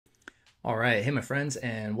All right. Hey, my friends,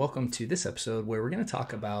 and welcome to this episode where we're going to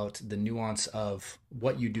talk about the nuance of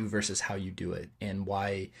what you do versus how you do it and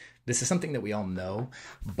why this is something that we all know,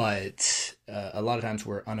 but a lot of times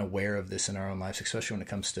we're unaware of this in our own lives, especially when it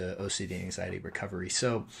comes to OCD and anxiety recovery.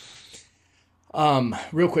 So,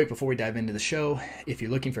 real quick before we dive into the show, if you're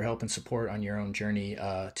looking for help and support on your own journey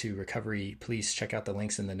to recovery, please check out the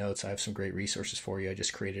links in the notes. I have some great resources for you. I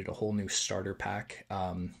just created a whole new starter pack,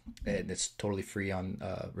 and it's totally free on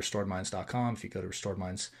restoredminds.com. If you go to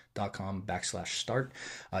restoredminds.com/start,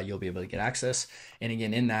 you'll be able to get access. And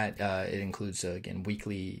again, in that, it includes again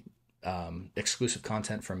weekly exclusive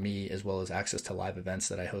content from me, as well as access to live events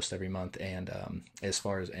that I host every month, and as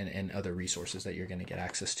far as and other resources that you're going to get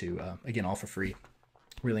access to, again, all for free.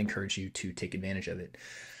 Really encourage you to take advantage of it.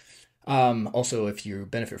 Also, if you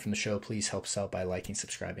benefit from the show, please help us out by liking,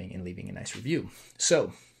 subscribing, and leaving a nice review.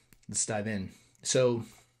 So let's dive in. So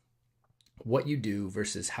what you do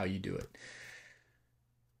versus how you do it.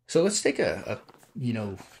 So let's take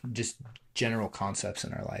just general concepts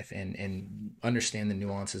in our life and understand the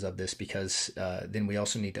nuances of this, because then we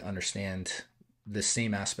also need to understand the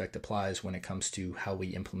same aspect applies when it comes to how we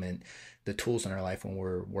implement the tools in our life when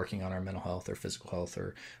we're working on our mental health or physical health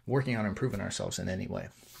or working on improving ourselves in any way.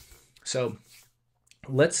 So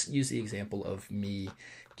let's use the example of me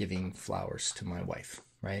giving flowers to my wife,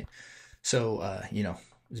 right? So,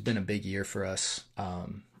 it's been a big year for us,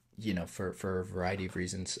 for a variety of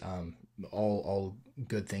reasons. All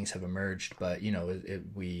good things have emerged, but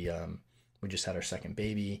we just had our second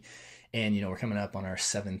baby, and we're coming up on our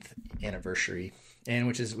 7th anniversary, and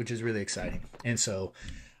which is really exciting. And so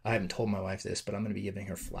I haven't told my wife this, but I'm going to be giving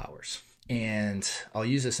her flowers, and I'll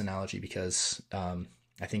use this analogy because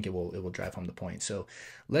I think it will drive home the point. So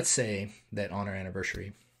let's say that on our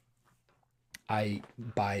anniversary, I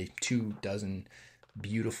buy 24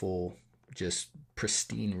 beautiful, just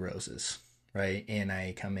pristine roses, right? And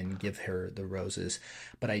I come and give her the roses,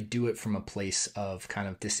 but I do it from a place of kind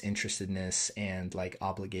of disinterestedness and like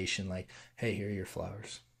obligation, like, hey, here are your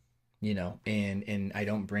flowers, and I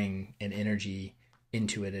don't bring an energy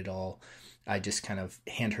into it at all. I just kind of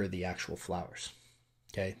hand her the actual flowers.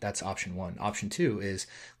 Okay, that's option one. Option two is,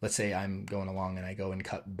 let's say I'm going along and I go and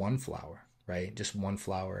cut one flower, right? Just one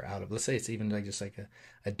flower out of, let's say it's even like just like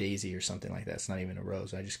a daisy or something like that. It's not even a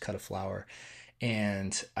rose. I just cut a flower,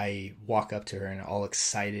 and I walk up to her and all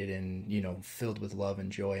excited and, filled with love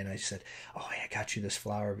and joy. And I said, oh, I got you this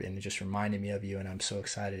flower, and it just reminded me of you. And I'm so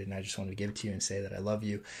excited. And I just wanted to give it to you and say that I love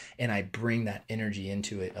you. And I bring that energy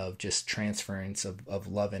into it of just transference of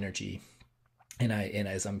love energy. And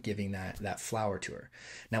as I'm giving that flower to her.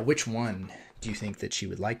 Now, which one do you think that she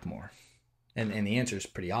would like more? And the answer is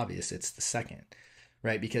pretty obvious. It's the second,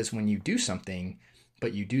 right? Because when you do something,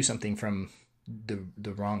 but you do something from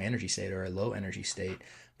the wrong energy state or a low energy state,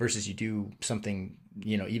 versus you do something,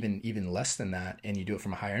 even less than that, and you do it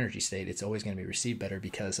from a higher energy state, it's always going to be received better,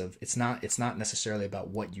 because of it's not necessarily about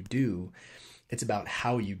what you do, it's about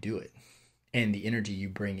how you do it and the energy you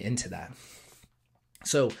bring into that.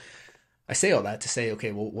 So I say all that to say,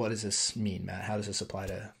 okay, well, what does this mean, Matt? How does this apply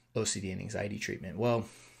to OCD and anxiety treatment? Well,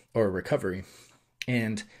 or recovery.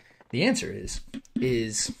 And the answer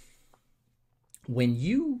is when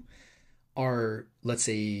you are, let's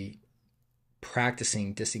say,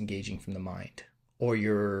 practicing disengaging from the mind, or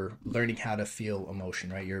you're learning how to feel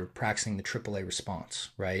emotion, right? You're practicing the AAA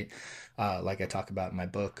response, right? Like I talk about in my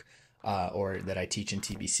book, or that I teach in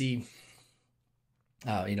TBC.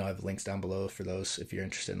 I have links down below for those if you're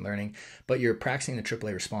interested in learning. But you're practicing the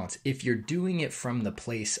AAA response. If you're doing it from the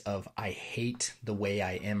place of, I hate the way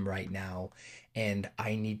I am right now, and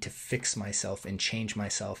I need to fix myself and change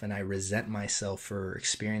myself, and I resent myself for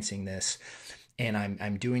experiencing this, and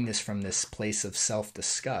I'm doing this from this place of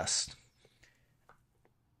self-disgust,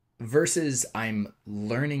 versus I'm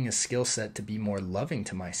learning a skill set to be more loving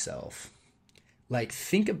to myself. Like,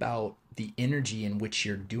 think about the energy in which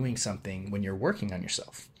you're doing something when you're working on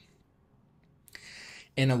yourself.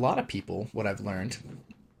 And a lot of people, what I've learned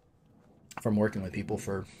from working with people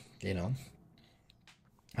for,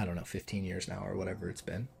 15 years now or whatever it's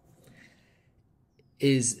been,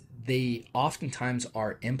 is they oftentimes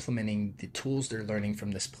are implementing the tools they're learning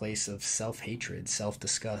from this place of self-hatred,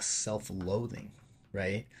 self-disgust, self-loathing,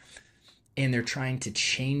 right? And they're trying to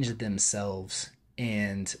change themselves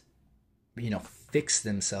and fix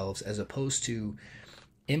themselves, as opposed to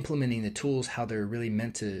implementing the tools how they're really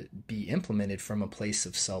meant to be implemented from a place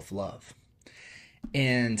of self-love.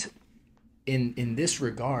 And in this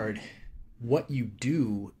regard, what you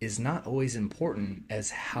do is not always important as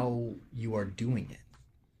how you are doing it,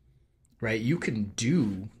 right? You can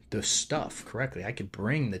do the stuff correctly. I could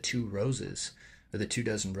bring the 2 roses or the 2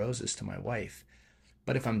 dozen roses to my wife.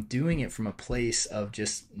 But if I'm doing it from a place of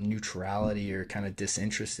just neutrality or kind of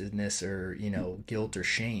disinterestedness or, guilt or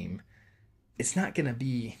shame, it's not going to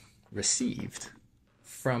be received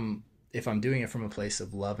from if I'm doing it from a place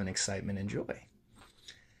of love and excitement and joy.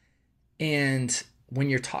 And when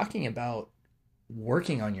you're talking about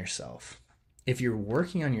working on yourself, if you're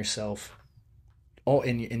working on yourself,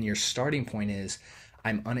 and your starting point is,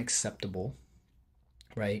 I'm unacceptable,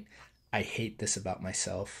 right? I hate this about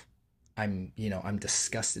myself. I'm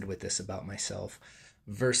disgusted with this about myself,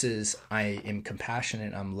 versus I am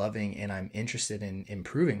compassionate, I'm loving, and I'm interested in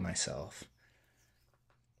improving myself.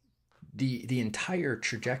 The entire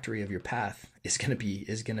trajectory of your path is going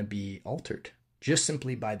to be altered just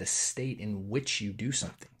simply by the state in which you do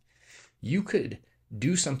something. You could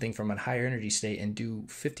do something from a higher energy state and do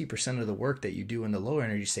 50% of the work that you do in the lower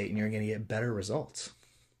energy state, and you're going to get better results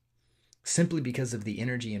simply because of the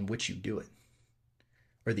energy in which you do it,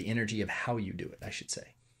 or the energy of how you do it, I should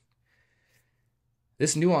say.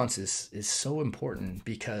 This nuance is so important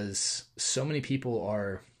because so many people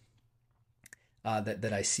are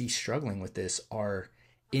that I see struggling with this are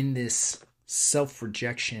in this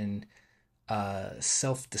self-rejection,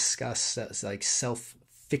 self-disgust, like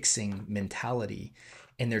self-fixing mentality,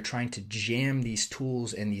 and they're trying to jam these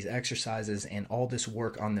tools and these exercises and all this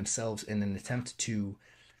work on themselves in an attempt to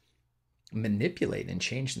manipulate and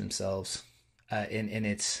change themselves, and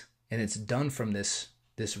it's done from this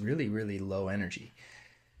really, really low energy,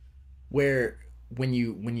 where when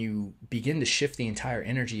you begin to shift the entire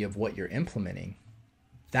energy of what you're implementing,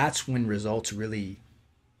 that's when results really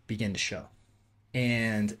begin to show.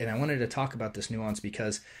 And I wanted to talk about this nuance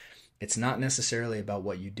because it's not necessarily about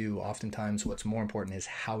what you do. Oftentimes what's more important is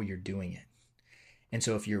how you're doing it. And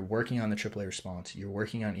so if you're working on the AAA response, you're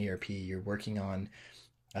working on ERP, you're working on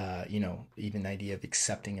even the idea of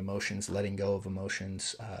accepting emotions, letting go of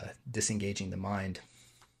emotions, disengaging the mind,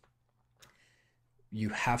 you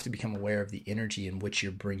have to become aware of the energy in which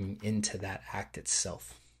you're bringing into that act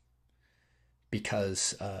itself.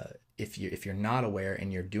 Because if you're not aware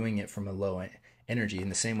and you're doing it from a low energy, in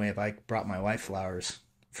the same way if I brought my wife flowers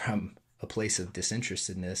from a place of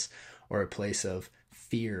disinterestedness or a place of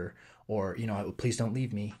fear, or please don't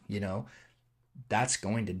leave me, that's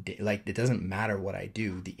going to, it doesn't matter what I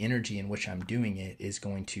do, the energy in which I'm doing it is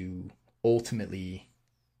going to ultimately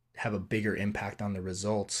have a bigger impact on the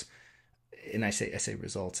results. And I say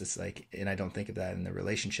results, it's like, and I don't think of that in the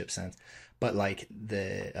relationship sense, but like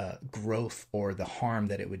the growth or the harm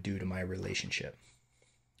that it would do to my relationship,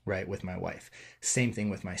 right, with my wife. Same thing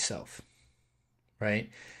with myself, right?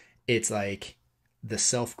 It's like the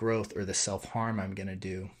self-growth or the self-harm I'm going to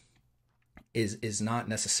do is not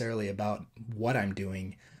necessarily about what I'm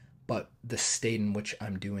doing, but the state in which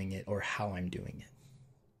I'm doing it or how I'm doing it.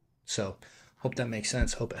 So hope that makes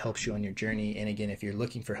sense. Hope it helps you on your journey. And again, if you're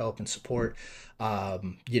looking for help and support,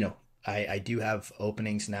 I do have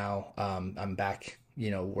openings now. I'm back,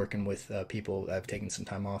 working with people. I've taken some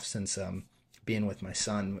time off since being with my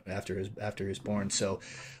son after he was born. So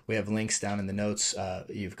we have links down in the notes.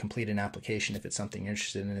 You've completed an application if it's something you're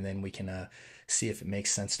interested in, and then we can see if it makes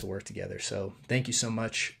sense to work together. So thank you so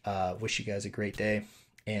much. Wish you guys a great day,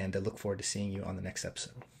 and I look forward to seeing you on the next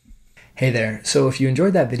episode. Hey there. So if you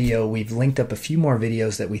enjoyed that video, we've linked up a few more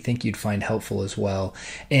videos that we think you'd find helpful as well.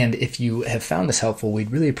 And if you have found this helpful,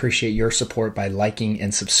 we'd really appreciate your support by liking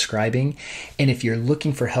and subscribing. And if you're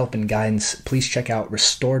looking for help and guidance, please check out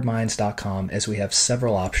restoredminds.com, as we have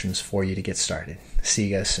several options for you to get started. See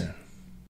you guys soon.